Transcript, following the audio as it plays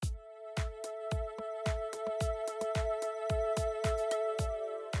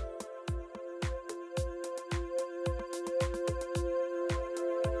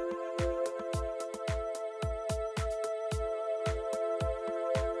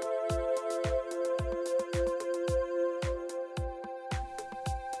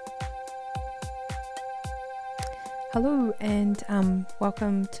Hello and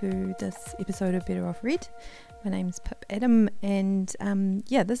welcome to this episode of Better Off Read. My name's Pip Adam and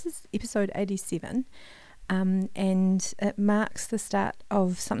this is episode 87 and it marks the start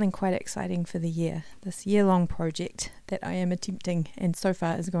of something quite exciting for the year, this year-long project that I am attempting and so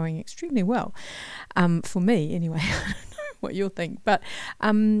far is going extremely well, for me anyway. What you'll think. But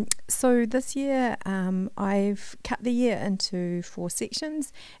so this year I've cut the year into 4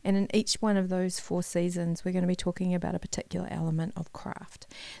 sections, and in each one of those 4 seasons we're going to be talking about a particular element of craft.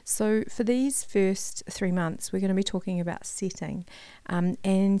 So for these first 3 months we're going to be talking about setting,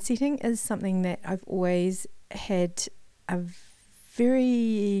 and setting is something that I've always had a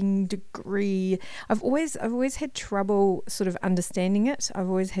varying degree. I've always had trouble sort of understanding it. I've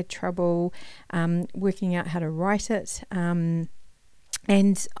always had trouble working out how to write it, and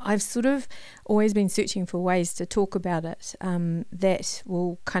I've sort of always been searching for ways to talk about it that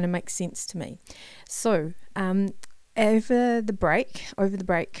will kind of make sense to me. So over the break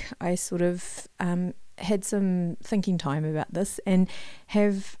I sort of had some thinking time about this and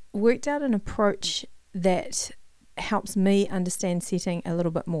have worked out an approach that helps me understand setting a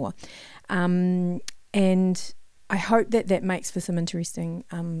little bit more, and I hope that makes for some interesting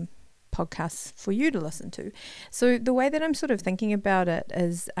podcasts for you to listen to. So the way that I'm sort of thinking about it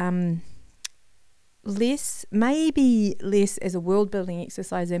is less as a world building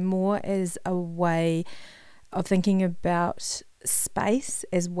exercise and more as a way of thinking about space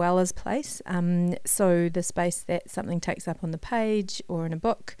as well as place, so the space that something takes up on the page or in a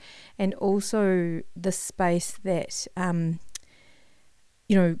book, and also the space that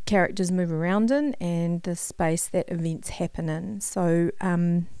characters move around in, and the space that events happen in. So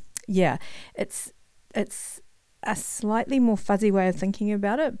it's a slightly more fuzzy way of thinking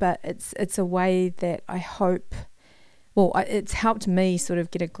about it, but it's a way that I hope, it's helped me sort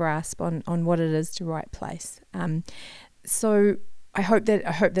of get a grasp on what it is to write place. So I hope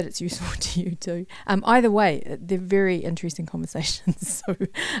that it's useful to you too. Either way, they're very interesting conversations.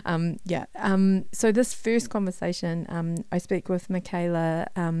 So this first conversation, I speak with Michaela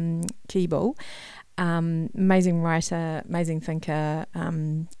Keeble, amazing writer, amazing thinker,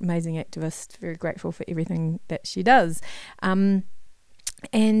 amazing activist. Very grateful for everything that she does. And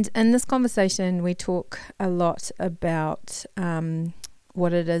in this conversation, we talk a lot about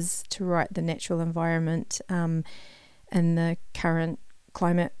what it is to write the natural environment in the current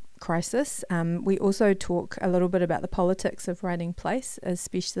climate crisis. We also talk a little bit about the politics of writing place,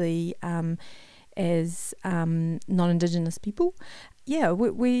 especially as non-Indigenous people. Yeah,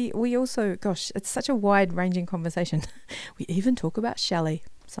 we also, gosh, it's such a wide-ranging conversation. We even talk about Shelley,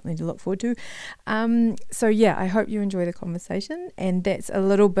 something to look forward to. I hope you enjoy the conversation, and that's a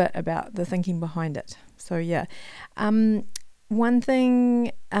little bit about the thinking behind it. One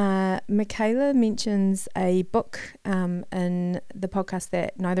thing, Michaela mentions a book in the podcast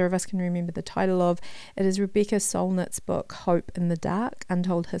that neither of us can remember the title of. It is Rebecca Solnit's book, Hope in the Dark,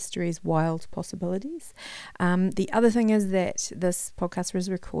 Untold Histories, Wild Possibilities. The other thing is that this podcast was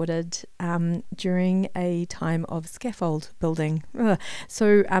recorded during a time of scaffold building.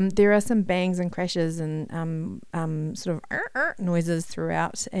 So there are some bangs and crashes and sort of noises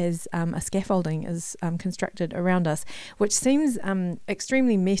throughout as a scaffolding is constructed around us, which seems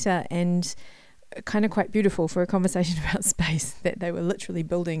extremely meta and kind of quite beautiful for a conversation about space, that they were literally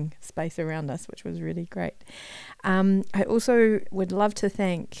building space around us, which was really great. I also would love to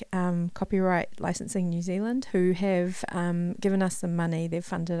thank Copyright Licensing New Zealand, who have given us some money. They've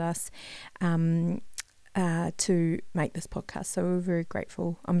funded us to make this podcast, so we're very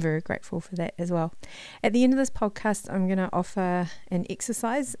grateful. I'm very grateful for that as well. At the end of this podcast, I'm going to offer an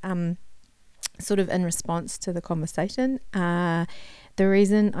exercise sort of in response to the conversation. The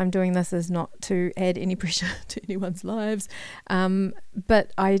reason I'm doing this is not to add any pressure to anyone's lives,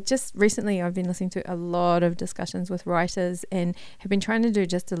 but I've been listening to a lot of discussions with writers and have been trying to do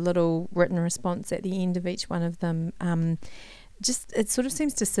just a little written response at the end of each one of them. It sort of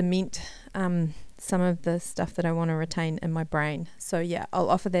seems to cement some of the stuff that I want to retain in my brain. So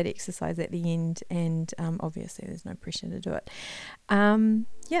I'll offer that exercise at the end, and obviously there's no pressure to do it.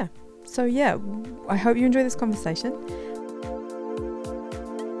 I hope you enjoy this conversation.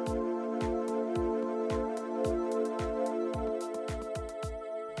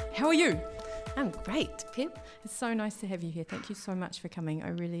 How are you? I'm great, Pip. It's so nice to have you here. Thank you so much for coming. I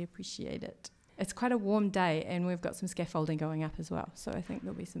really appreciate it. It's quite a warm day and we've got some scaffolding going up as well. So I think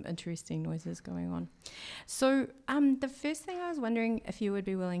there'll be some interesting noises going on. So the first thing I was wondering if you would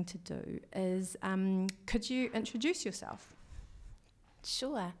be willing to do is could you introduce yourself?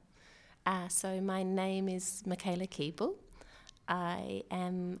 Sure. So my name is Michaela Keeble. I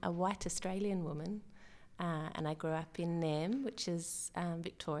am a white Australian woman and I grew up in Nairn, which is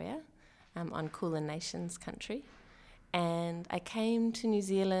Victoria, on Kulin Nations country. And I came to New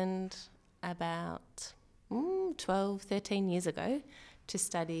Zealand about 12, 13 years ago to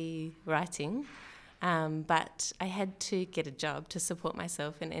study writing. But I had to get a job to support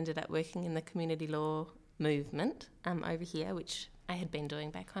myself and ended up working in the community law movement over here, which I had been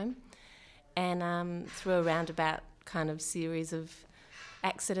doing back home. And through a roundabout kind of series of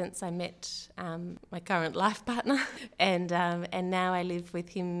accidents, I met my current life partner, and now I live with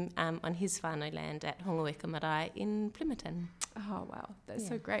him on his whānau land at Hongoeka Marae in Plimmerton. Oh, wow. That's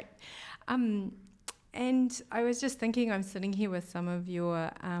so great. And I was just thinking, I'm sitting here with some of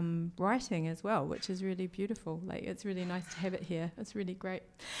your writing as well, which is really beautiful. Like, it's really nice to have it here. It's really great.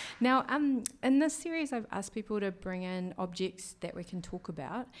 Now, in this series, I've asked people to bring in objects that we can talk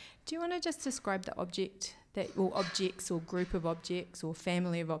about. Do you want to just describe the object or objects or group of objects or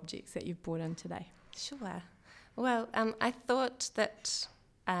family of objects that you've brought in today? Sure. Well, I thought that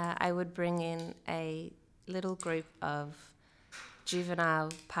I would bring in a little group of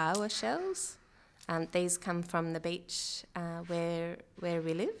juvenile paua shells. These come from the beach where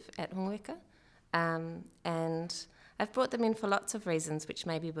we live at Hongoeka, and I've brought them in for lots of reasons, which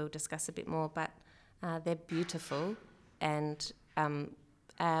maybe we'll discuss a bit more, but they're beautiful, and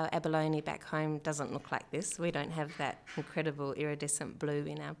our abalone back home doesn't look like this. We don't have that incredible iridescent blue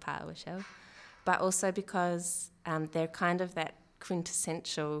in our paua shell, but also because they're kind of that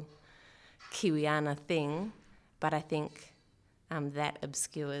quintessential Kiwiana thing, but I think that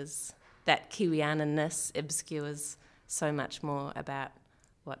Kiwiana-ness obscures so much more about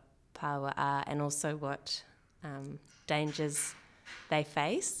what paua are and also what dangers they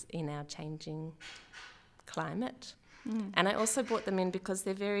face in our changing climate. And I also brought them in because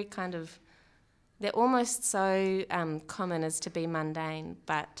they're very they're almost so common as to be mundane,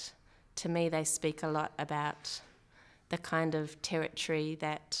 but to me they speak a lot about the kind of territory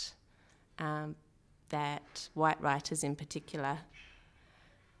that white writers in particular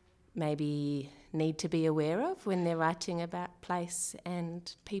maybe need to be aware of when they're writing about place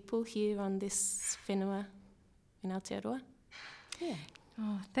and people here on this whenua in Aotearoa. Yeah.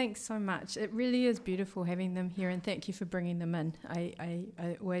 Oh, thanks so much. It really is beautiful having them here, and thank you for bringing them in. I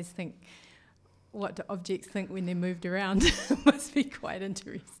always think, what do objects think when they're moved around? It must be quite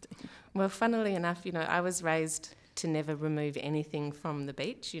interesting. Well, funnily enough, I was raised to never remove anything from the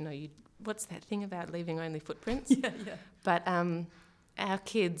beach. What's that thing about leaving only footprints? Yeah. But our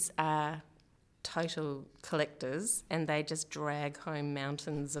kids are total collectors and they just drag home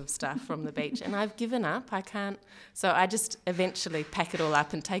mountains of stuff from the beach, and I've given up. I can't. So I just eventually pack it all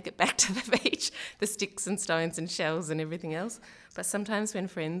up and take it back to the beach, the sticks and stones and shells and everything else. But sometimes when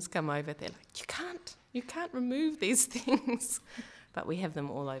friends come over, they're like, you can't remove these things. But we have them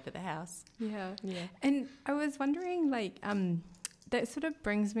all over the house. Yeah. And I was wondering, that sort of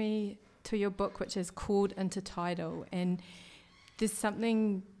brings me to your book, which is called Intertidal, and there's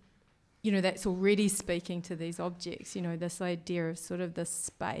something, that's already speaking to these objects, this idea of sort of this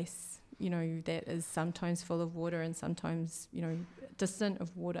space, that is sometimes full of water and sometimes, distant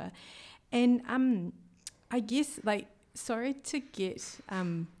of water. And I guess, sorry to get,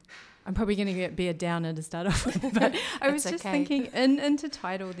 I'm probably going to be a downer to start off with, but I was just thinking in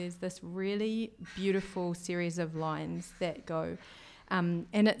Intertidal, there's this really beautiful series of lines that go, and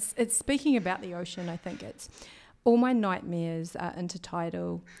it's speaking about the ocean. I think it's, all my nightmares are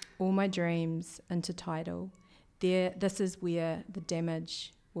intertidal, all my dreams intertidal. This is where the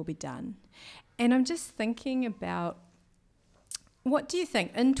damage will be done. And I'm just thinking about, what do you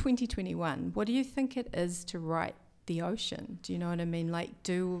think in 2021? What do you think it is to write the ocean? Do you know what I mean?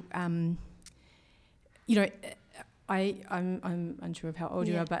 I'm unsure of how old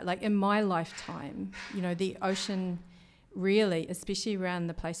you are, but in my lifetime, the ocean really, especially around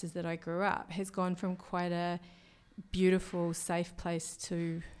the places that I grew up, has gone from quite a beautiful, safe place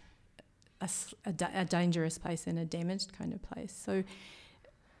to a dangerous place and a damaged kind of place. So,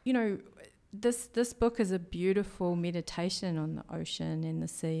 this book is a beautiful meditation on the ocean and the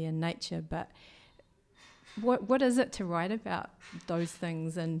sea and nature, but what is it to write about those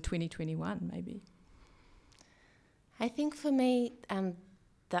things in 2021, maybe? I think for me,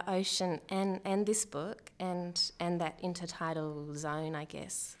 the ocean and this book and that intertidal zone, I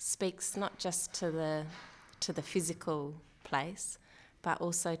guess, speaks not just to the physical place, but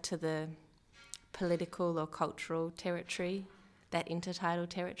also to the political or cultural territory, that intertidal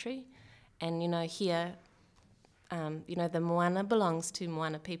territory. And here, the Moana belongs to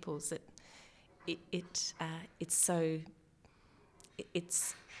Moana peoples. It's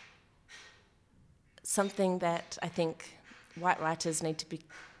something that I think white writers need to be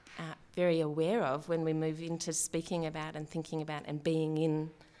very aware of when we move into speaking about and thinking about and being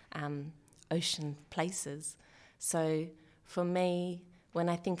in ocean places. So for me, when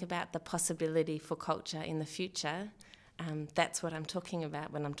I think about the possibility for culture in the future, that's what I'm talking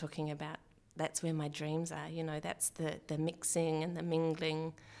about when I'm talking about that's where my dreams are. You know, that's the mixing and the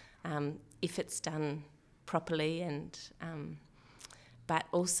mingling, if it's done properly, and but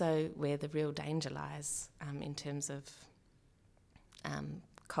also where the real danger lies in terms of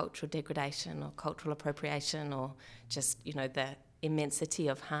cultural degradation or cultural appropriation, or just, you know, the immensity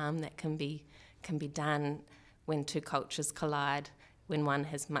of harm that can be done when two cultures collide, when one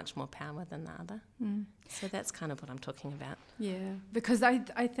has much more power than the other. So that's kind of what I'm talking about. Yeah, because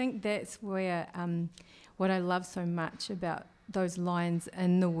I think that's where what I love so much about those lines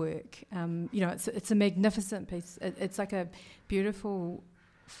in the work, you know, it's a magnificent piece. It's like a beautiful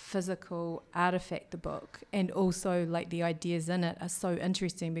physical artifact, the book, and also like the ideas in it are so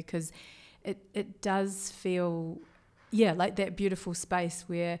interesting because it does feel, yeah, like that beautiful space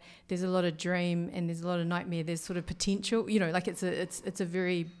where there's a lot of dream and there's a lot of nightmare. There's sort of potential, you know, like it's a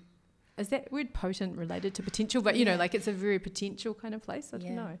very, is that word potent related to potential? But, you know, like it's a very potential kind of place. I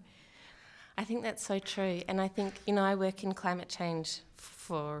don't know. I think that's so true. And I think, you know, I work in climate change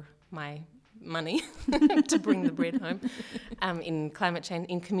for my money to bring the bread home, in climate change,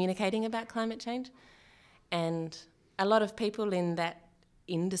 in communicating about climate change. And a lot of people in that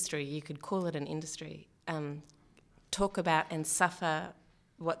industry, you could call it an industry, talk about and suffer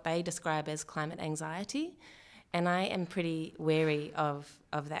what they describe as climate anxiety. And I am pretty wary of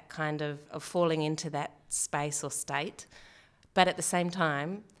that kind of falling into that space or state. But at the same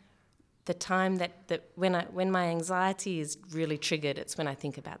time, the time that when my anxiety is really triggered, it's when I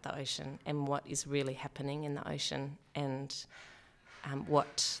think about the ocean and what is really happening in the ocean, and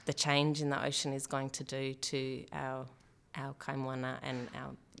what the change in the ocean is going to do to our kaimoana and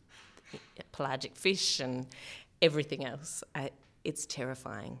our pelagic fish and everything else. It's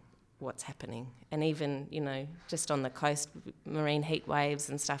terrifying what's happening. And even, you know, just on the coast, marine heat waves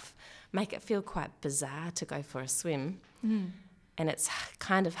and stuff make it feel quite bizarre to go for a swim. And it's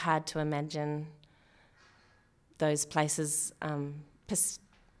kind of hard to imagine those places,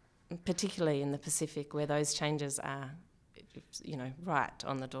 particularly in the Pacific, where those changes are, you know, right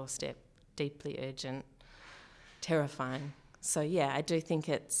on the doorstep, deeply urgent, terrifying. So yeah, I do think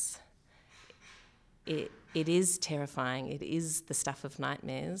it is terrifying. It is the stuff of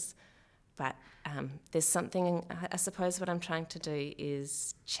nightmares. But there's something, I suppose what I'm trying to do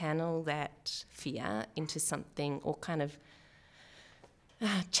is channel that fear into something, or kind of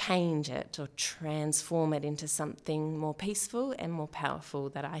change it or transform it into something more peaceful and more powerful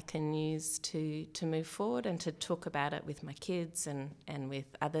that I can use to move forward and to talk about it with my kids and with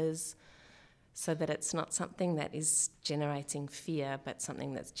others, so that it's not something that is generating fear, but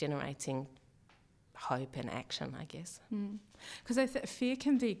something that's generating hope and action, I guess. Because fear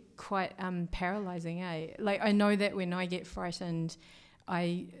can be quite paralysing, eh? Like, I know that when I get frightened,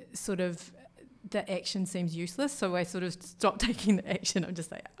 I sort of, the action seems useless, so I sort of stop taking the action. I'm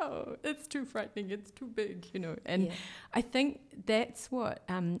just like, oh, it's too frightening, it's too big, you know. And I think that's what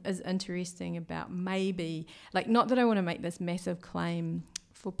is interesting about, maybe, like, not that I want to make this massive claim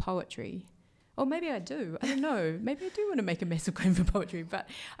for poetry, or maybe I do, I don't know, maybe I do want to make a massive claim for poetry, but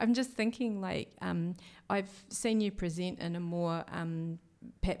I'm just thinking, like, I've seen you present in a more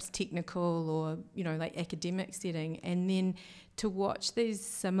perhaps technical or, you know, like academic setting, and then to watch these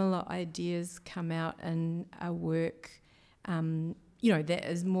similar ideas come out in a work, you know, that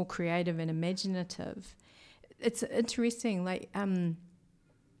is more creative and imaginative. It's interesting, like,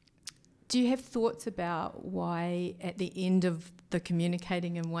 do you have thoughts about why at the end of the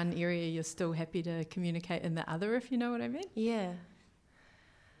communicating in one area you're still happy to communicate in the other, if you know what I mean? Yeah.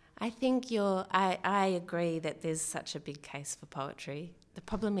 I think I agree that there's such a big case for poetry. The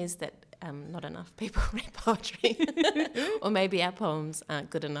problem is that not enough people read poetry, or maybe our poems aren't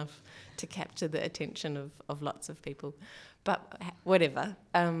good enough to capture the attention of lots of people. But whatever.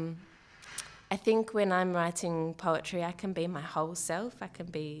 I think when I'm writing poetry, I can be my whole self. I can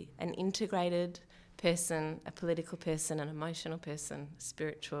be an integrated person, a political person, an emotional person, a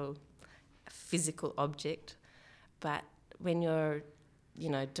spiritual, a physical object. But when you're, you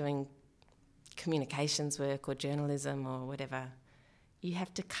know, doing communications work or journalism or whatever, you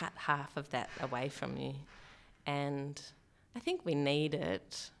have to cut half of that away from you. And I think we need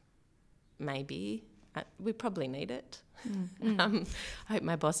it, maybe. We probably need it. I hope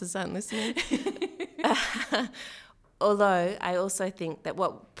my bosses aren't listening. Although I also think that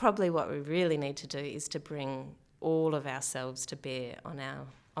what we really need to do is to bring all of ourselves to bear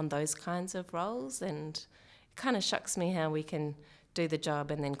on those kinds of roles. And it kind of shocks me how we can do the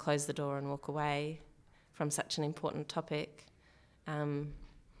job and then close the door and walk away from such an important topic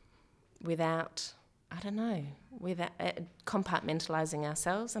without compartmentalising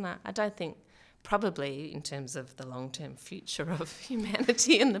ourselves. And I don't think, probably in terms of the long-term future of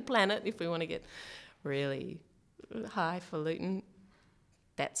humanity and the planet, if we want to get really highfalutin,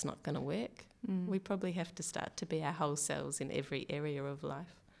 that's not going to work. We probably have to start to be our whole selves in every area of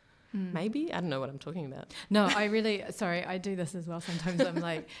life. Maybe? I don't know what I'm talking about. No, I do this as well. Sometimes I'm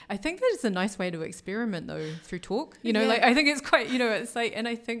like, I think that it's a nice way to experiment though through talk. Like I think it's quite, it's like, and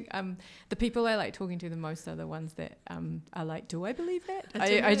I think the people I like talking to the most are the ones that are like, do I believe that?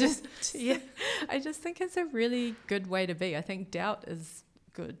 I just think it's a really good way to be. I think doubt is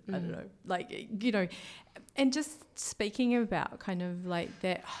good. I don't know. Like, and just speaking about kind of like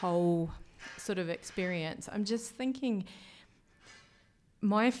that whole sort of experience, I'm just thinking,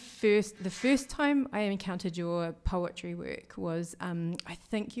 the first time I encountered your poetry work was, I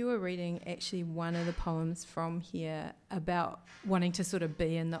think you were reading actually one of the poems from here about wanting to sort of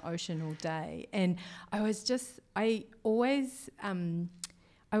be in the ocean all day. And I was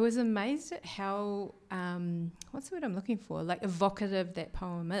amazed at how, what's the word I'm looking for? Like evocative that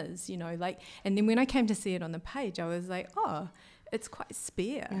poem is, and then when I came to see it on the page, I was like, oh, it's quite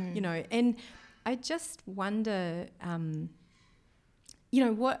spare, and I just wonder,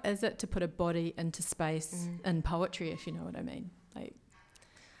 what is it to put a body into space in poetry, if you know what I mean? Like,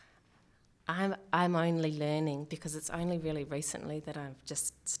 I'm only learning, because it's only really recently that I've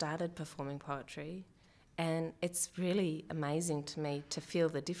just started performing poetry, and it's really amazing to me to feel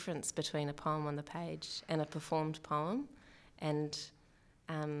the difference between a poem on the page and a performed poem. And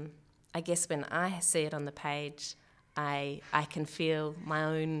I guess when I see it on the page, I can feel my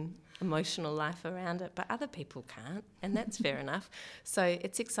own emotional life around it, but other people can't, and that's fair enough. So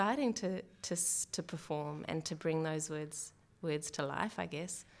it's exciting to perform and to bring those words to life, I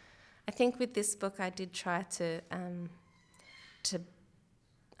guess. I think with this book I did try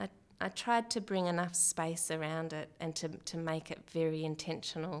I tried to bring enough space around it and to make it very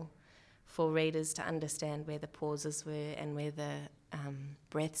intentional for readers to understand where the pauses were and where the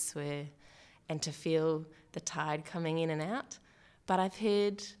breaths were, and to feel the tide coming in and out. But I've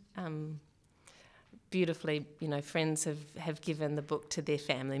heard beautifully, friends have given the book to their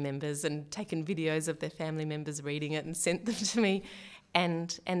family members and taken videos of their family members reading it and sent them to me,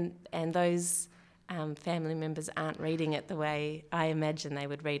 and those family members aren't reading it the way I imagine they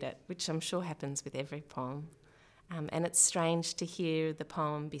would read it, which I'm sure happens with every poem. And it's strange to hear the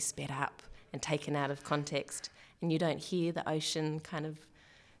poem be sped up and taken out of context, and you don't hear the ocean kind of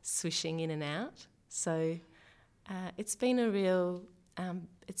swishing in and out. So it's been a real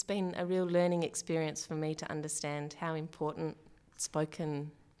learning experience for me to understand how important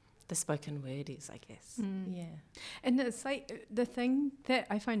the spoken word is, I guess. Yeah. And it's like the thing that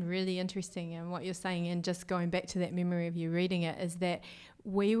I find really interesting in what you're saying, and just going back to that memory of you reading it, is that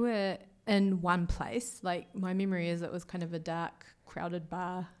we were in one place. Like, my memory is it was kind of a dark, crowded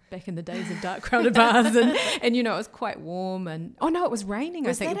bar back in the days of dark, crowded bars, and it was quite warm, and it was raining.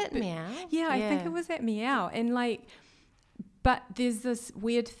 Was I think that at Meow? Yeah, I think it was at Meow, and like. But there's this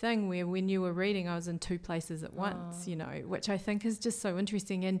weird thing where when you were reading, I was in two places at once, which I think is just so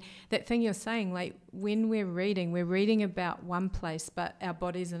interesting. And that thing you're saying, like, when we're reading about one place, but our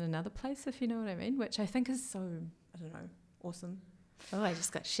body's in another place, if you know what I mean, which I think is so, I don't know, awesome. Oh, I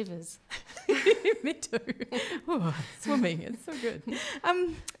just got shivers. Me too. Oh, swimming, it's so good.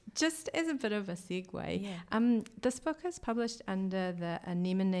 Just as a bit of a segue, this book is published under the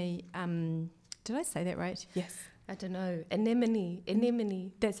Anemone, did I say that right? Yes. I don't know.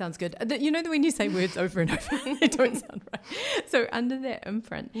 Anemone. That sounds good. When you say words over and over, they don't sound right. So under that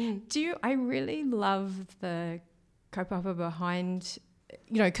imprint, I really love the kaupapa behind,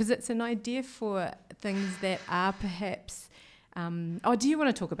 because it's an idea for things that are perhaps, do you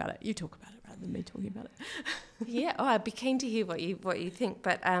want to talk about it? You talk about it rather than me talking about it. Yeah. Oh, I'd be keen to hear what you think.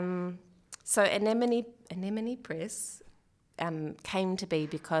 But so Anemone Press came to be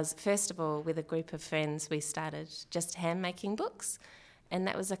because, first of all, with a group of friends, we started just hand-making books, and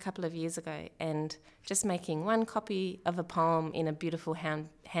that was a couple of years ago, and just making one copy of a poem in a beautiful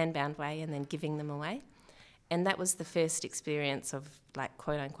hand-bound way and then giving them away. And that was the first experience of, like,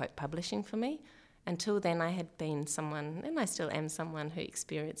 quote-unquote publishing for me. Until then, I had been someone, and I still am someone, who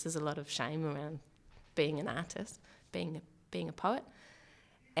experiences a lot of shame around being an artist, being a poet.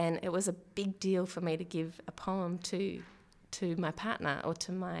 And it was a big deal for me to give a poem to my partner, or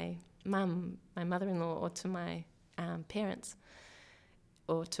to my mum, my mother-in-law, or to my parents,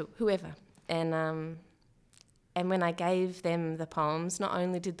 or to whoever. And when I gave them the poems, not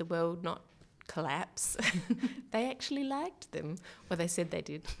only did the world not collapse, they actually liked them, or they said they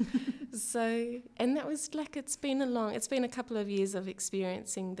did. So, and that was like, it's been a couple of years of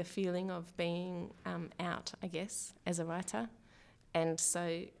experiencing the feeling of being out, I guess, as a writer. And so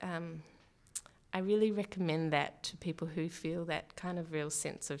I really recommend that to people who feel that kind of real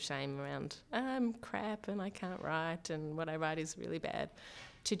sense of shame around, I'm crap and I can't write and what I write is really bad,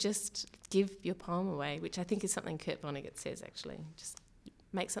 to just give your poem away, which I think is something Kurt Vonnegut says, actually. Just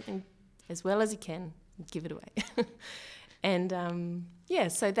make something as well as you can, give it away. And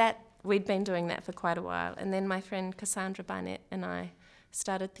so that we'd been doing that for quite a while. And then my friend Cassandra Barnett and I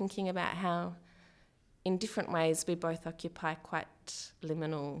started thinking about how in different ways we both occupy quite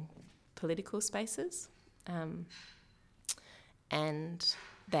liminal political spaces, and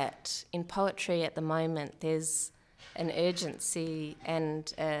that in poetry at the moment there's an urgency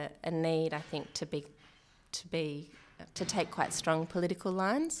and a need, I think, to take quite strong political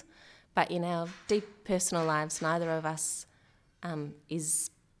lines, but in our deep personal lives, neither of us is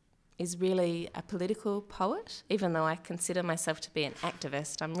really a political poet. Even though I consider myself to be an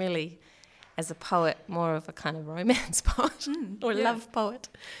activist, I'm really, as a poet, more of a kind of romance poet or love poet.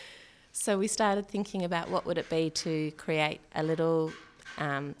 So we started thinking about what would it be to create a little,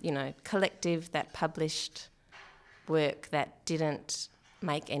 collective that published work that didn't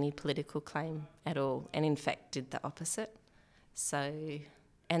make any political claim at all, and in fact did the opposite. So,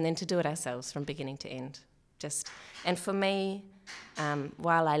 and then to do it ourselves from beginning to end. And for me,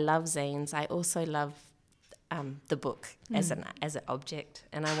 while I love zines, I also love the book as an object,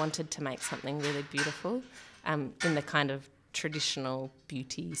 and I wanted to make something really beautiful in the kind of traditional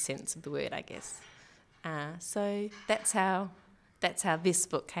beauty sense of the word, I guess. So that's how this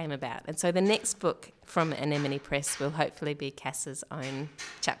book came about. And so the next book from Anemone Press will hopefully be Cass's own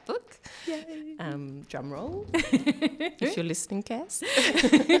chapbook. Yay. Drum roll. If you're listening, Cass.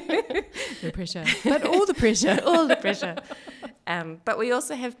 No pressure. But all the pressure. All the pressure. But we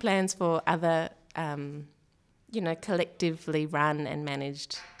also have plans for other, collectively run and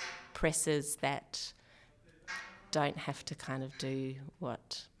managed presses that don't have to kind of do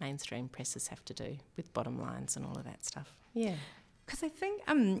what mainstream presses have to do with bottom lines and all of that stuff. Yeah. Because I think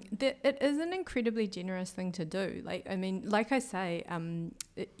that it is an incredibly generous thing to do. Like, I mean, like I say,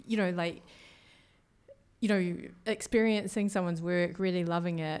 experiencing someone's work, really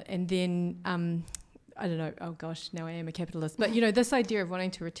loving it, and then, I don't know, oh gosh, now I am a capitalist, but, this idea of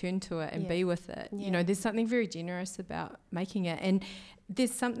wanting to return to it and be with it, there's something very generous about making it. And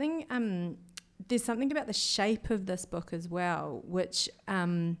there's something about the shape of this book as well, which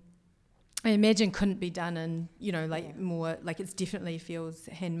I imagine couldn't be done in, more, like it definitely feels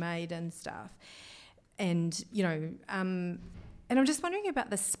handmade and stuff. And, and I'm just wondering about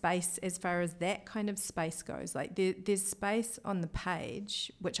the space as far as that kind of space goes. Like there's space on the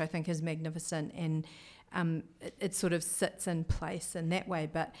page, which I think is magnificent, and it sort of sits in place in that way.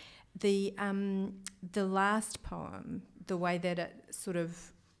 But the last poem, the way that it sort of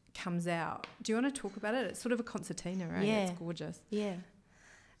comes out, do you want to talk about it? It's sort of a concertina, right? Yeah. It's gorgeous. Yeah.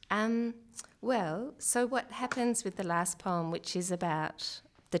 Well, so what happens with the last poem, which is about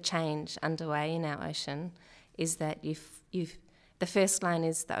the change underway in our ocean, is that the first line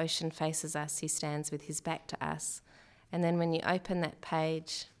is, the ocean faces us, he stands with his back to us. And then when you open that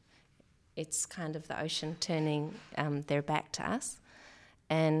page, it's kind of the ocean turning their back to us.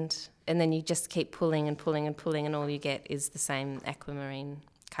 And then you just keep pulling and pulling and pulling, and all you get is the same aquamarine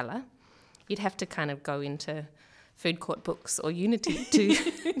colour. You'd have to kind of go into Food Court Books or Unity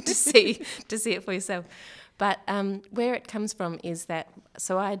to see it for yourself. But where it comes from is that,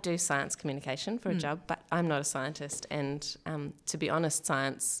 so I do science communication for a job, but I'm not a scientist, and to be honest,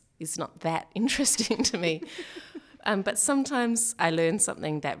 science is not that interesting to me. But sometimes I learn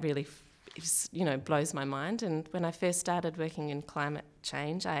something that really blows my mind. And when I first started working in climate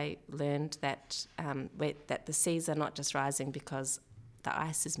change, I learned that that the seas are not just rising because the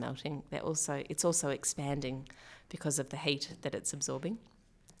ice is melting, it's also expanding because of the heat that it's absorbing,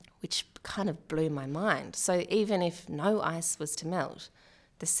 which kind of blew my mind. So even if no ice was to melt,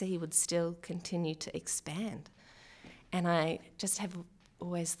 the sea would still continue to expand. And I just have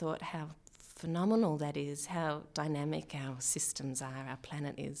always thought how phenomenal that is, how dynamic our systems are, our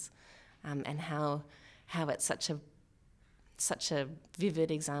planet is, and how it's such a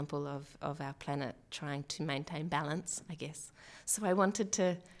vivid example of our planet trying to maintain balance, I guess. So I wanted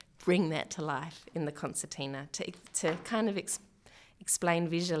to bring that to life in the concertina, to kind of explain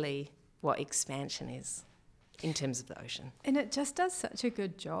visually what expansion is. in terms of the ocean. And it just does such a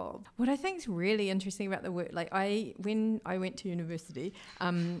good job. What I think is really interesting about the work, like when I went to university,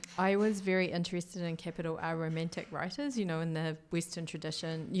 I was very interested in capital R romantic writers, you know, in the Western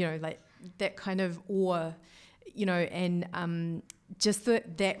tradition, you know, like that kind of awe, you know, and just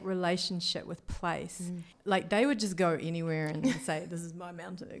that relationship with place. Like they would just go anywhere and say, this is my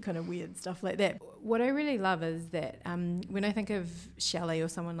mountain, kind of weird stuff like that. What I really love is that when I think of Shelley or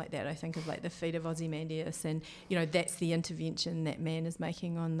someone like that, I think of like the feat of Ozymandias, and, you know, that's the intervention that man is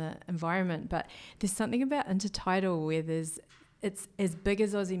making on the environment. But there's something about Intertidal where it's as big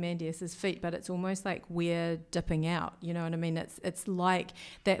as Ozymandias' feet, but it's almost like we're dipping out, you know what I mean? It's like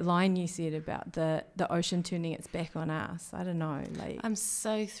that line you said about the ocean turning its back on us. I don't know. Like I'm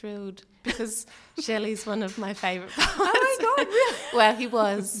so thrilled because Shelley's one of my favourite poets. Oh my God, really? Well, he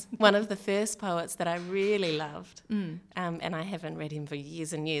was one of the first poets that I really loved, and I haven't read him for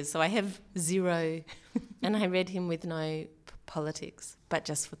years and years, so I have zero, and I read him with no politics, but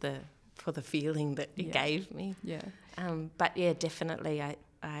just for the feeling that it gave me. Yeah. But yeah, definitely,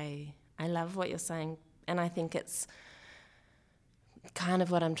 I love what you're saying, and I think it's kind of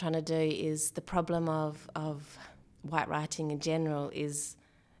what I'm trying to do is the problem of white writing in general is,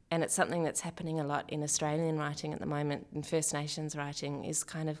 and it's something that's happening a lot in Australian writing at the moment, in First Nations writing, is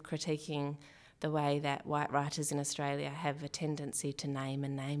kind of critiquing the way that white writers in Australia have a tendency to name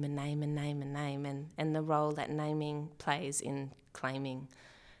and name and name and name and name, and the role that naming plays in claiming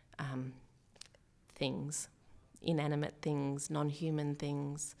things. Inanimate things, non-human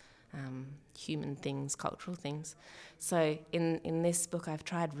things, human things, cultural things. So in this book I've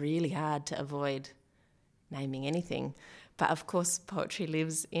tried really hard to avoid naming anything, but of course poetry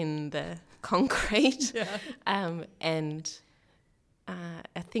lives in the concrete. And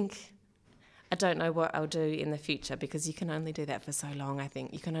I think I don't know what I'll do in the future because you can only do that for so long. I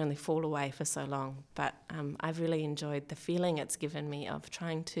think you can only fall away for so long, but I've really enjoyed the feeling it's given me of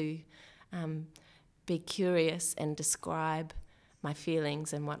trying to be curious and describe my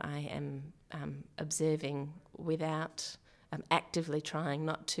feelings and what I am observing without actively trying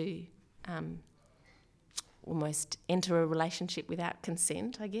not to almost enter a relationship without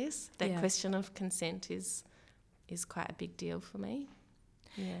consent, I guess. That question of consent is quite a big deal for me.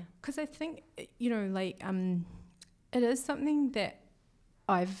 Yeah. Because I think, you know, like it is something that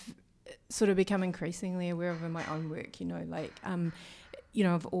I've sort of become increasingly aware of in my own work, you know, like, you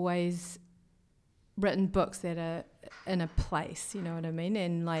know, I've always written books that are in a place, you know what I mean?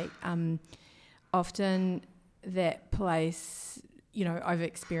 And like often that place, you know, I've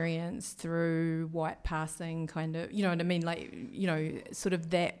experienced through white passing kind of, you know what I mean? Like, you know, sort of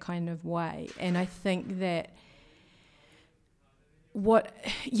that kind of way. And I think that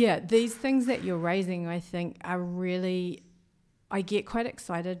these things that you're raising, I think are really, I get quite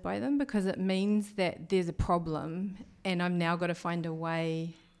excited by them because it means that there's a problem and I've now got to find a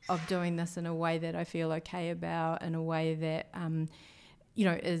way of doing this in a way that I feel okay about, in a way that, you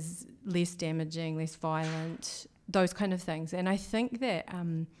know, is less damaging, less violent, those kind of things. And I think that,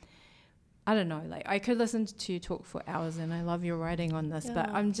 I don't know, like I could listen to you talk for hours and I love your writing on this, but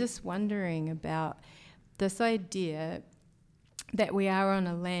I'm just wondering about this idea that we are on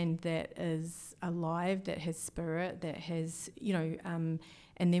a land that is alive, that has spirit, that has, you know,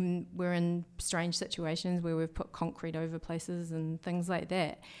 and then we're in strange situations where we've put concrete over places and things like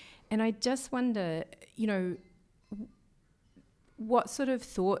that. And I just wonder, you know, what sort of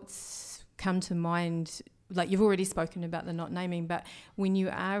thoughts come to mind? Like you've already spoken about the not naming, but when you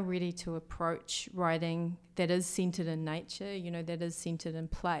are ready to approach writing that is centred in nature, you know, that is centred in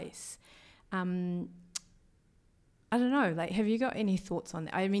place, I don't know, like have you got any thoughts on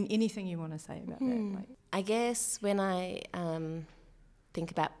that? I mean, anything you want to say about that? Like, I guess when I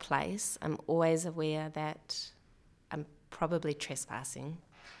think about place, I'm always aware that I'm probably trespassing,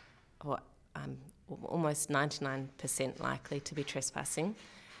 or I'm almost 99% likely to be trespassing.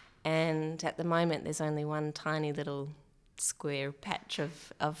 And at the moment, there's only one tiny little square patch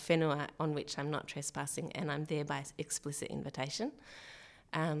of whenua on which I'm not trespassing, and I'm there by explicit invitation.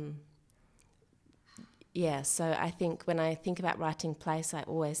 So I think when I think about writing place, I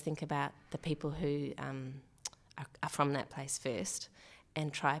always think about the people who are from that place first,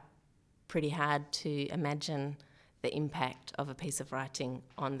 and try pretty hard to imagine the impact of a piece of writing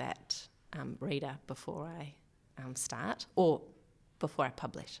on that reader before I start, or before I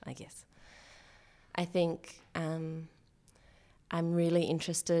publish, I guess. I think I'm really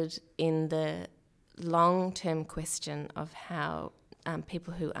interested in the long-term question of how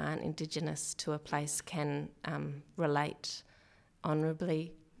people who aren't Indigenous to a place can relate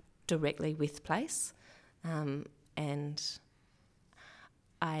honourably, directly with place. And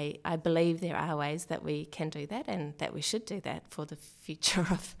I believe there are ways that we can do that and that we should do that for the future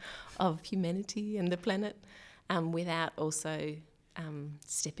of humanity and the planet, without also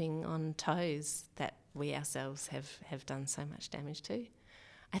stepping on toes that we ourselves have done so much damage to.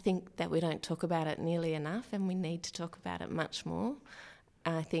 I think that we don't talk about it nearly enough, and we need to talk about it much more.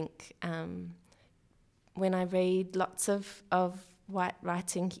 I think when I read lots of white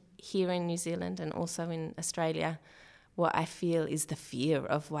writing here in New Zealand and also in Australia, what I feel is the fear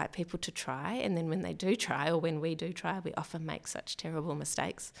of white people to try, and then when they do try, or when we do try, we often make such terrible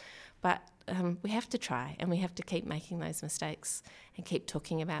mistakes. But we have to try, and we have to keep making those mistakes and keep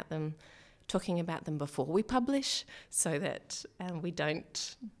talking about them before we publish, so that we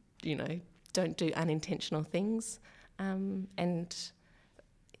don't do unintentional things. And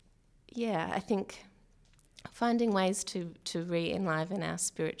yeah, I think finding ways to re-enliven our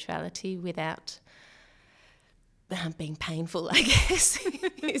spirituality without being painful, I guess,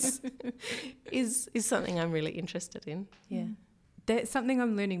 is something I'm really interested in. Yeah. That's something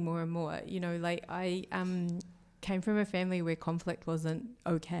I'm learning more and more. Like I came from a family where conflict wasn't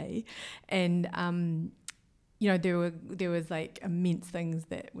okay, and there was like immense things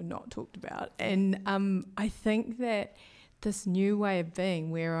that were not talked about, and I think that this new way of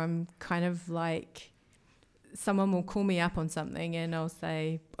being, where I'm kind of like, someone will call me up on something and I'll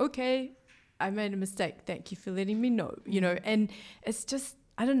say, okay, I made a mistake, thank you for letting me know, and it's just,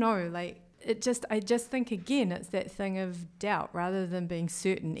 I don't know, like, I just think, again, it's that thing of doubt rather than being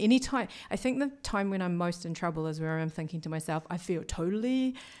certain. Anytime, I think the time when I'm most in trouble is where I'm thinking to myself, I feel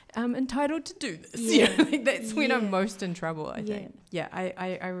totally entitled to do this. Yeah. That's when I'm most in trouble, I think. Yeah,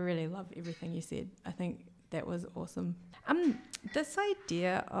 I really love everything you said. I think that was awesome. This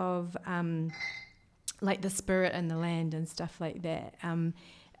idea of like the spirit and the land and stuff like that,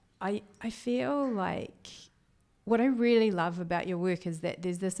 I feel like what I really love about your work is that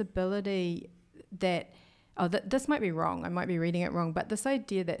there's this ability that, this might be wrong, I might be reading it wrong, but this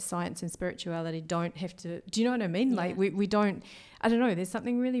idea that science and spirituality don't have to, do you know what I mean? Yeah. Like we don't, I don't know, there's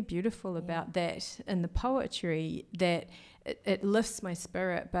something really beautiful about that in the poetry, that it lifts my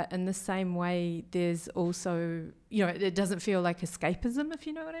spirit, but in the same way there's also, it doesn't feel like escapism, if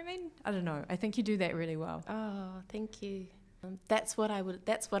you know what I mean. I don't know, I think you do that really well. Oh, thank you. That's what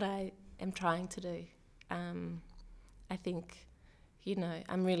I am trying to do. I think,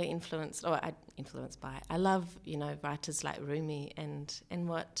 I'm really influenced by, I love, writers like Rumi and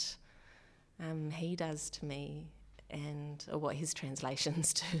what he does to me, or what his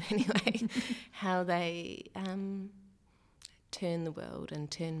translations do anyway, how they turn the world and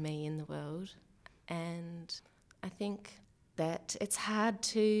turn me in the world. And I think that it's hard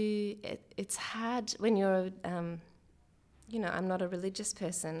when you're, I'm not a religious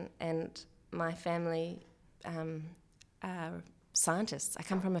person, and my family are scientists. I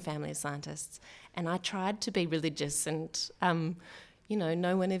come from a family of scientists, and I tried to be religious, and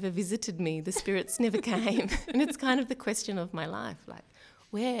no one ever visited me. The spirits never came, and it's kind of the question of my life, like,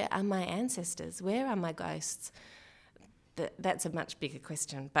 where are my ancestors? Where are my ghosts? That's a much bigger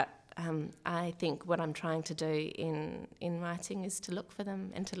question, but I think what I'm trying to do in writing is to look for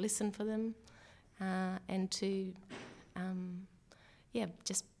them and to listen for them, and to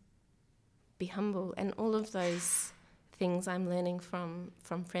just be humble. And all of those things I'm learning from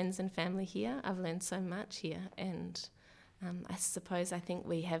friends and family here. I've learned so much here, and I think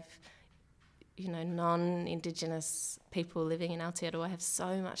we have, non-Indigenous people living in Aotearoa have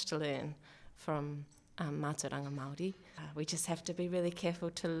so much to learn from Mātauranga Māori. We just have to be really careful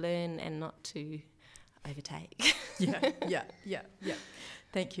to learn and not to overtake. Yeah.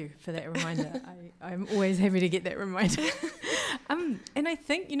 Thank you for that reminder. I'm always happy to get that reminder. And I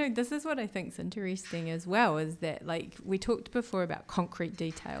think, this is what I think is interesting as well, is that, like, we talked before about concrete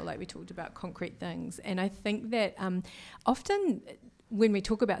detail, like we talked about concrete things. And I think that often when we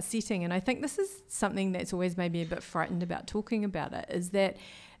talk about setting, and I think this is something that's always made me a bit frightened about talking about it, is that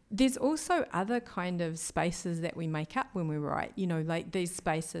there's also other kind of spaces that we make up when we write, like these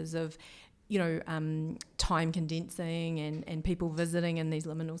spaces of, time condensing and people visiting in these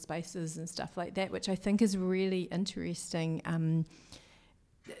liminal spaces and stuff like that, which I think is really interesting.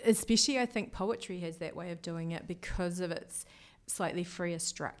 Especially I think poetry has that way of doing it because of its slightly freer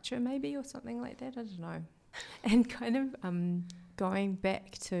structure maybe, or something like that, I don't know. And kind of going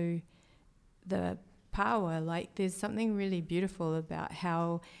back to the power, like there's something really beautiful about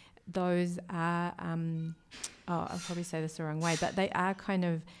how those are, I'll probably say this the wrong way, but they are kind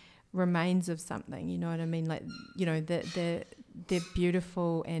of remains of something, you know what I mean? Like, they're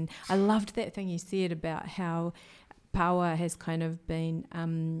beautiful. And I loved that thing you said about how power has kind of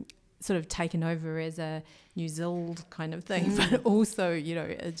been sort of taken over as a New Zealand kind of thing, but also,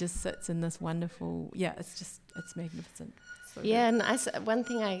 it just sits in this wonderful, it's magnificent. So yeah, and one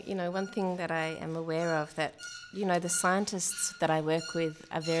thing that I am aware of that, the scientists that I work with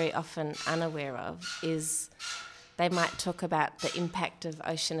are very often unaware of is they might talk about the impact of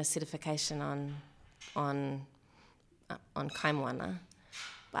ocean acidification on kaimoana,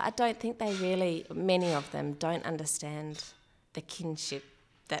 but I don't think many of them don't understand the kinship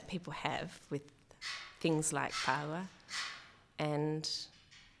that people have with things like paua, and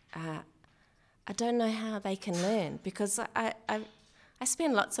I don't know how they can learn, because I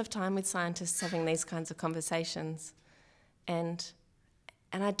spend lots of time with scientists having these kinds of conversations, and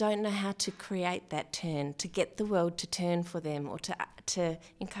I don't know how to create that turn, to get the world to turn for them, or to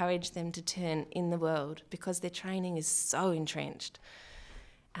encourage them to turn in the world, because their training is so entrenched.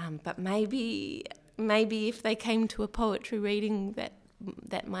 But maybe if they came to a poetry reading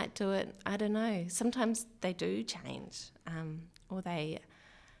that might do it. I don't know. Sometimes they do change, or they...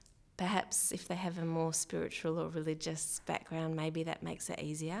 Perhaps if they have a more spiritual or religious background, maybe that makes it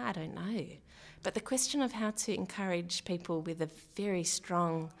easier. I don't know. But the question of how to encourage people with a very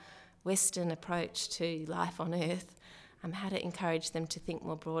strong Western approach to life on Earth, how to encourage them to think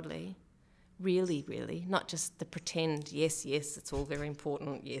more broadly, really, really, not just the pretend, yes, it's all very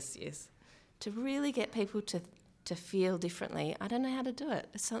important, yes. To really get people to feel differently, I don't know how to do it.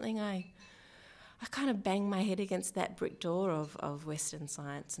 It's something I kind of bang my head against that brick door of Western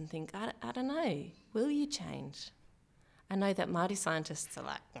science and think, I don't know, will you change? I know that Māori scientists are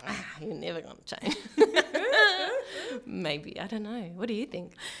like, you're never going to change. Maybe, I don't know. What do you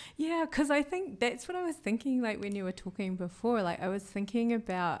think? Yeah, because I think that's what I was thinking, like when you were talking before, like I was thinking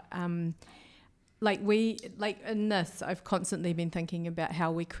about... in this, I've constantly been thinking about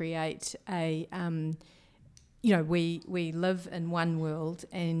how we create a... we live in one world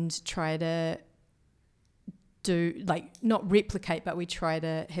and try to do, not replicate, but we try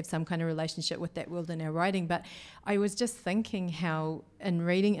to have some kind of relationship with that world in our writing. But I was just thinking how, in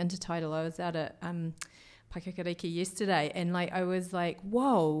reading Intertidal, I was out at Paikakariki yesterday, and I was like,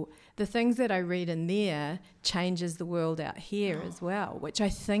 whoa, the things that I read in there changes the world out here as well, which I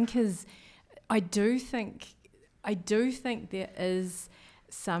think is... I do think there is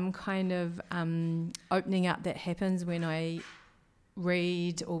some kind of opening up that happens when I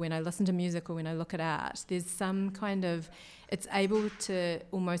read or when I listen to music or when I look at art. There's some kind of... It's able to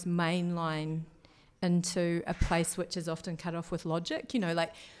almost mainline into a place which is often cut off with logic.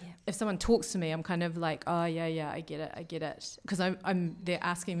 If someone talks to me, I'm kind of like, oh, yeah, I get it. Because they're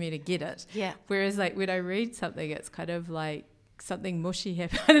asking me to get it. Yeah. Whereas when I read something, it's kind of like something mushy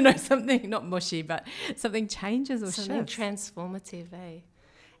happens. I don't know, something not mushy, but something changes or something shifts. Transformative, eh?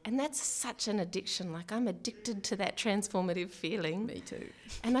 And that's such an addiction. I'm addicted to that transformative feeling. Me too.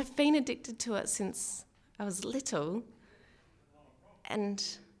 And I've been addicted to it since I was little. And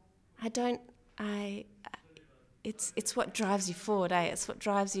it's what drives you forward, eh? It's what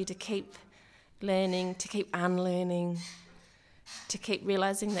drives you to keep learning, to keep unlearning, to keep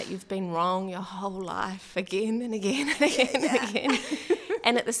realising that you've been wrong your whole life again and again and again and again.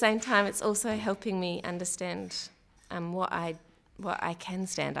 And at the same time, it's also helping me understand what I can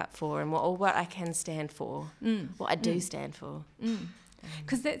stand up for and what I can stand for, what I do stand for.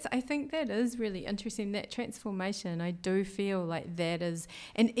 Because I think that is really interesting, that transformation. I do feel like that is,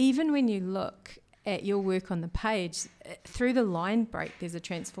 and even when you look at your work on the page, through the line break there's a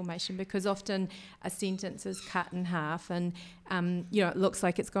transformation, because often a sentence is cut in half and it looks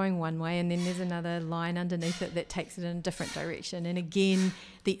like it's going one way, and then there's another line underneath it that takes it in a different direction, and again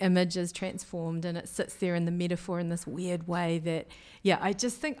the image is transformed and it sits there in the metaphor in this weird way that I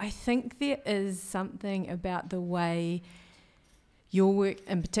think there is something about the way your work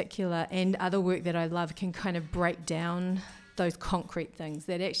in particular and other work that I love can kind of break down those concrete things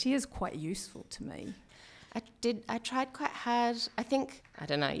that actually is quite useful to me. I tried quite hard. I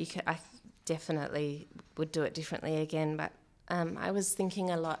don't know, I definitely would do it differently again, but I was thinking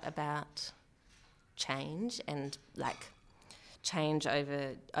a lot about change and change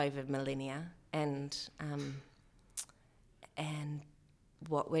over millennia and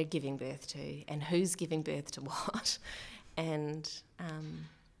what we're giving birth to and who's giving birth to what. And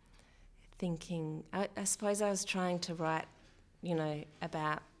thinking, I suppose I was trying to write,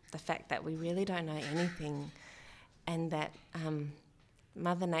 about the fact that we really don't know anything, and that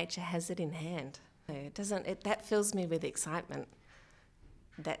Mother Nature has it in hand. That fills me with excitement.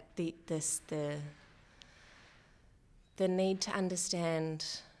 That the need to understand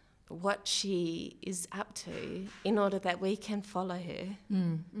what she is up to in order that we can follow her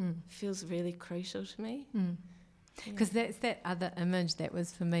feels really crucial to me. Because that's that other image that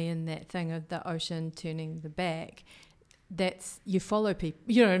was for me in that thing of the ocean turning the back. That's, you follow people,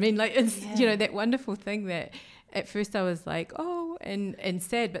 you know what I mean? Like, it's, you know, that wonderful thing that at first I was like, oh, and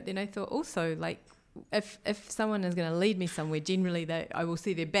sad, but then I thought also, like, if someone is going to lead me somewhere, generally I will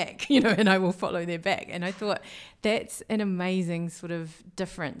see their back, you know, and I will follow their back. And I thought that's an amazing sort of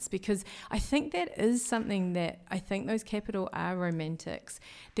difference, because I think that is something that I think those capital R romantics,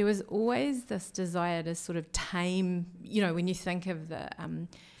 there was always this desire to sort of tame, you know, when you think of the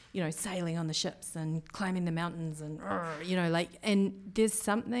you know, sailing on the ships and climbing the mountains and, you know, like, and there's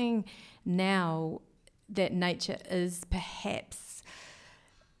something now that nature is perhaps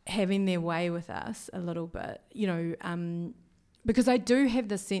having their way with us a little bit, you know, because I do have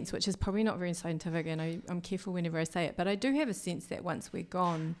this sense, which is probably not very scientific, and I'm careful whenever I say it, but I do have a sense that once we're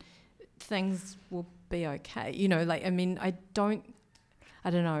gone, things will be okay. You know, like, I mean, I don't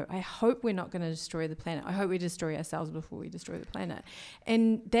know. I hope we're not going to destroy the planet. I hope we destroy ourselves before we destroy the planet.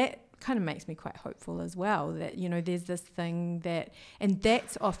 And that kind of makes me quite hopeful as well, that, you know, there's this thing that, and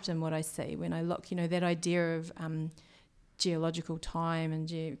that's often what I see when I look, you know, that idea of geological time and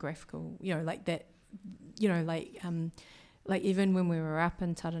geographical, you know, like that, you know, like even when we were up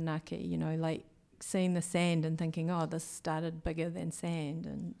in Taranaki, you know, like seeing the sand and thinking, oh, this started bigger than sand,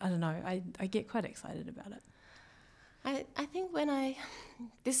 and I don't know, I get quite excited about it. I think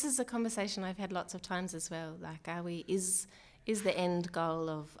this is a conversation I've had lots of times as well, like, is the end goal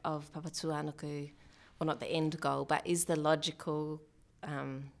of Papatūānuku, well, not the end goal, but is the logical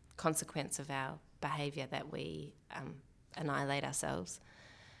consequence of our behaviour that we annihilate ourselves?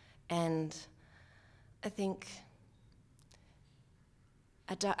 And I think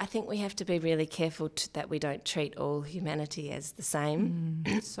we have to be really careful that we don't treat all humanity as the same.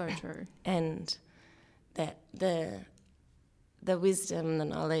 So true. And that the wisdom, the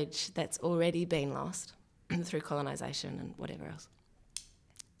knowledge that's already been lost through colonisation and whatever else,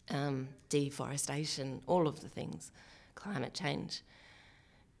 deforestation, all of the things, climate change,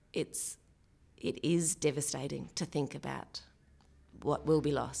 it is devastating to think about what will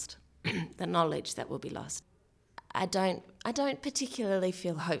be lost, the knowledge that will be lost. I don't particularly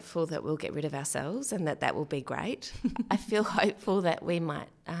feel hopeful that we'll get rid of ourselves and that will be great. I feel hopeful that we might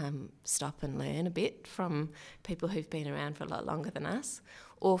stop and learn a bit from people who've been around for a lot longer than us,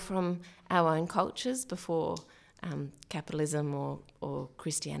 or from our own cultures before capitalism or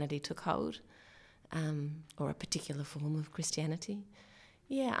Christianity took hold, or a particular form of Christianity.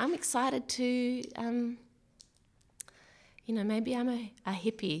 Yeah, I'm excited to, you know, maybe I'm a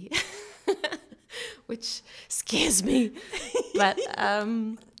hippie, which scares me. But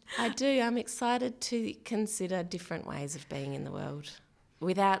I'm excited to consider different ways of being in the world.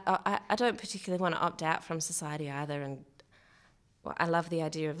 I don't particularly want to opt out from society either. And I love the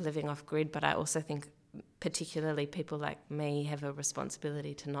idea of living off grid, but I also think particularly people like me have a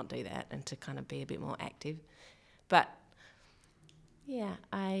responsibility to not do that and to kind of be a bit more active. But yeah,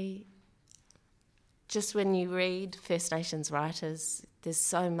 just when you read First Nations writers, there's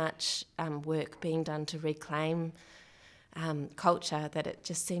so much work being done to reclaim culture that it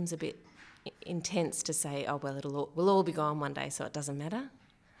just seems a bit intense to say, oh, well, we'll all be gone one day, so it doesn't matter.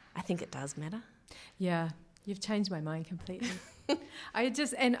 I think it does matter. Yeah, you've changed my mind completely. I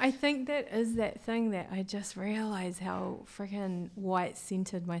think that is that thing that I just realise how freaking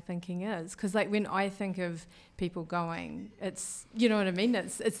white-centred my thinking is. Because, like, when I think of people going, it's, you know what I mean?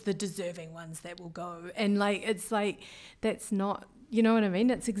 It's the deserving ones that will go. And, like, it's like, that's not, you know what I mean?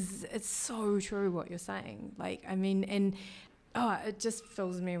 It's so true what you're saying. Like, I mean, and it just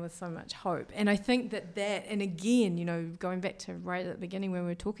fills me with so much hope. And I think that, and again, you know, going back to right at the beginning when we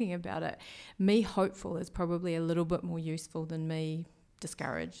were talking about it, me hopeful is probably a little bit more useful than me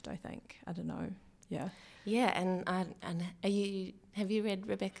discouraged, I think. I don't know. Yeah. Yeah, and have you read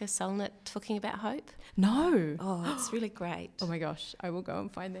Rebecca Solnit talking about hope? No. Oh, it's really great. Oh my gosh, I will go and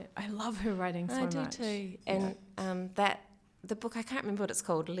find that. I love her writing so much. I do too. And the book, I can't remember what it's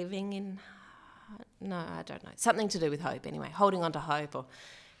called, No, I don't know. Something to do with hope anyway, holding on to hope, or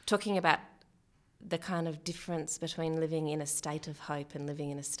talking about the kind of difference between living in a state of hope and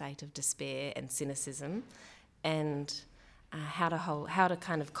living in a state of despair and cynicism, and how to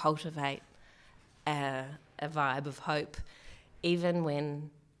kind of cultivate a vibe of hope, even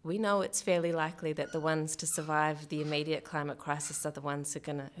when we know it's fairly likely that the ones to survive the immediate climate crisis are the ones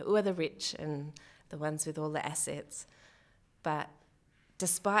who are the rich and the ones with all the assets. But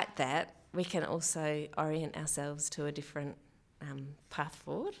despite that, we can also orient ourselves to a different path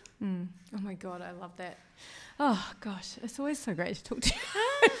forward. Oh my God, I love that. Oh gosh, it's always so great to talk to you.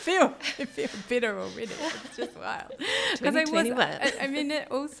 I feel better already. It's just wild. Because I mean, it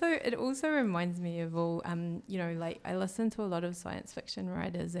also reminds me of all, like I listen to a lot of science fiction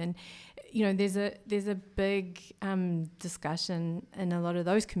writers, and there's a big discussion in a lot of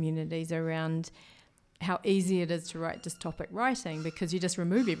those communities around how easy it is to write dystopic writing, because you just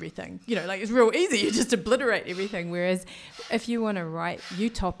remove everything. It's real easy. You just obliterate everything. Whereas if you want to write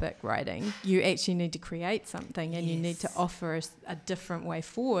utopic writing, you actually need to create something, and you need to offer a different way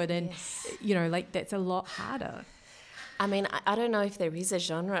forward. And, that's a lot harder. I mean, I don't know if there is a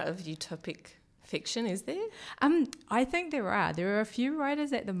genre of utopic fiction, is there? I think there are. There are a few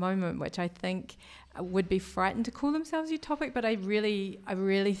writers at the moment which I think would be frightened to call themselves utopic, but I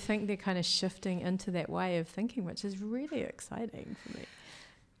really think they're kind of shifting into that way of thinking, which is really exciting for me.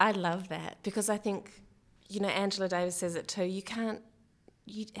 I love that, because I think, Angela Davis says it too.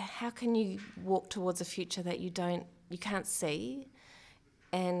 How can you walk towards a future that you can't see?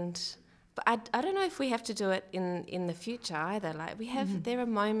 But I don't know if we have to do it in the future either. Like there are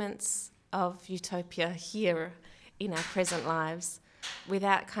moments of utopia here in our present lives,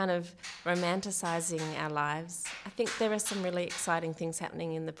 without kind of romanticising our lives. I think there are some really exciting things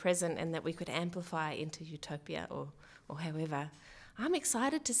happening in the present, and that we could amplify into utopia or however. I'm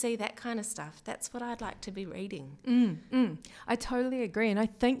excited to see that kind of stuff. That's what I'd like to be reading. I totally agree. And I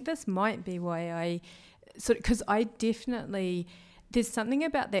think this might be why because I definitely, there's something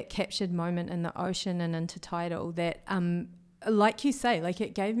about that captured moment in the ocean and Intertidal that, like you say, like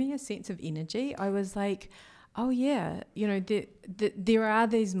it gave me a sense of energy. I was like, oh yeah, there are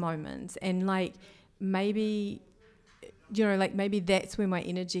these moments, and like maybe that's where my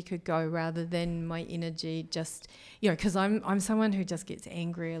energy could go, rather than my energy just, because I'm someone who just gets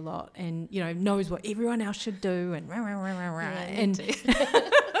angry a lot, and knows what everyone else should do, and and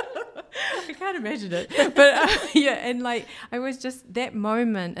I can't imagine it, but and like I was just that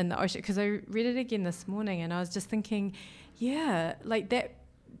moment in the ocean, because I read it again this morning, and I was just thinking, like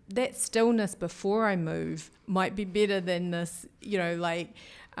that stillness before I move might be better than this,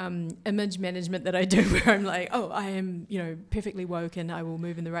 image management that I do, where I'm like, oh, I am, perfectly woke and I will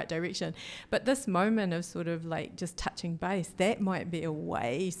move in the right direction. But this moment of sort of like just touching base, that might be a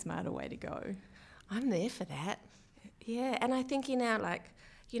way smarter way to go. I'm there for that. Yeah, and I think in our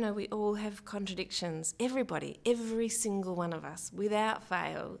we all have contradictions. Every single one of us, without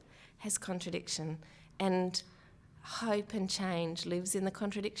fail, has contradiction. And hope and change lives in the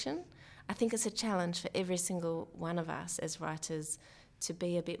contradiction. I think it's a challenge for every single one of us as writers to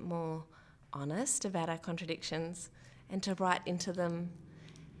be a bit more honest about our contradictions and to write into them,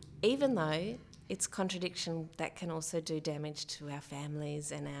 even though it's contradiction that can also do damage to our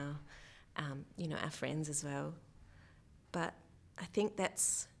families and our friends as well. But I think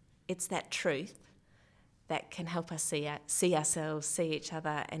it's that truth that can help us see ourselves, see each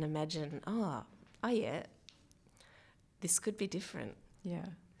other, and imagine, oh yeah, this could be different. Yeah.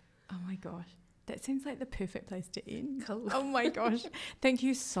 Oh my gosh. That seems like the perfect place to end. Cool. Oh my gosh. Thank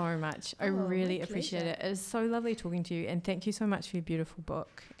you so much. I really appreciate it. It's so lovely talking to you, and thank you so much for your beautiful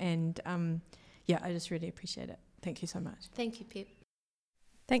book. And I just really appreciate it. Thank you so much. Thank you, Pip.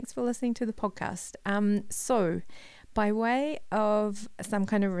 Thanks for listening to the podcast. So by way of some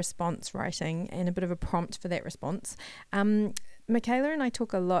kind of response writing and a bit of a prompt for that response, Michaela and I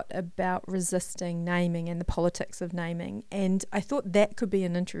talk a lot about resisting naming and the politics of naming, and I thought that could be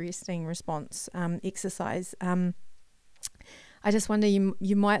an interesting response exercise. I just wonder,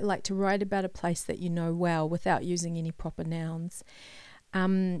 you might like to write about a place that you know well without using any proper nouns.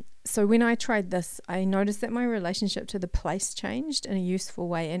 So when I tried this, I noticed that my relationship to the place changed in a useful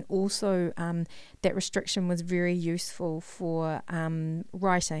way, and also that restriction was very useful for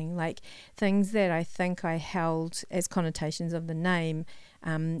writing, like things that I think I held as connotations of the name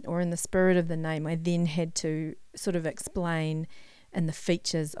or in the spirit of the name, I then had to sort of explain in the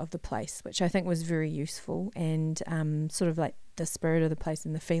features of the place, which I think was very useful, and sort of like the spirit of the place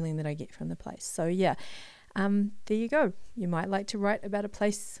and the feeling that I get from the place. So yeah. There you go. You might like to write about a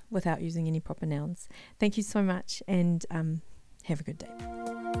place without using any proper nouns. Thank you so much, and have a good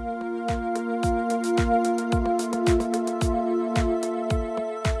day.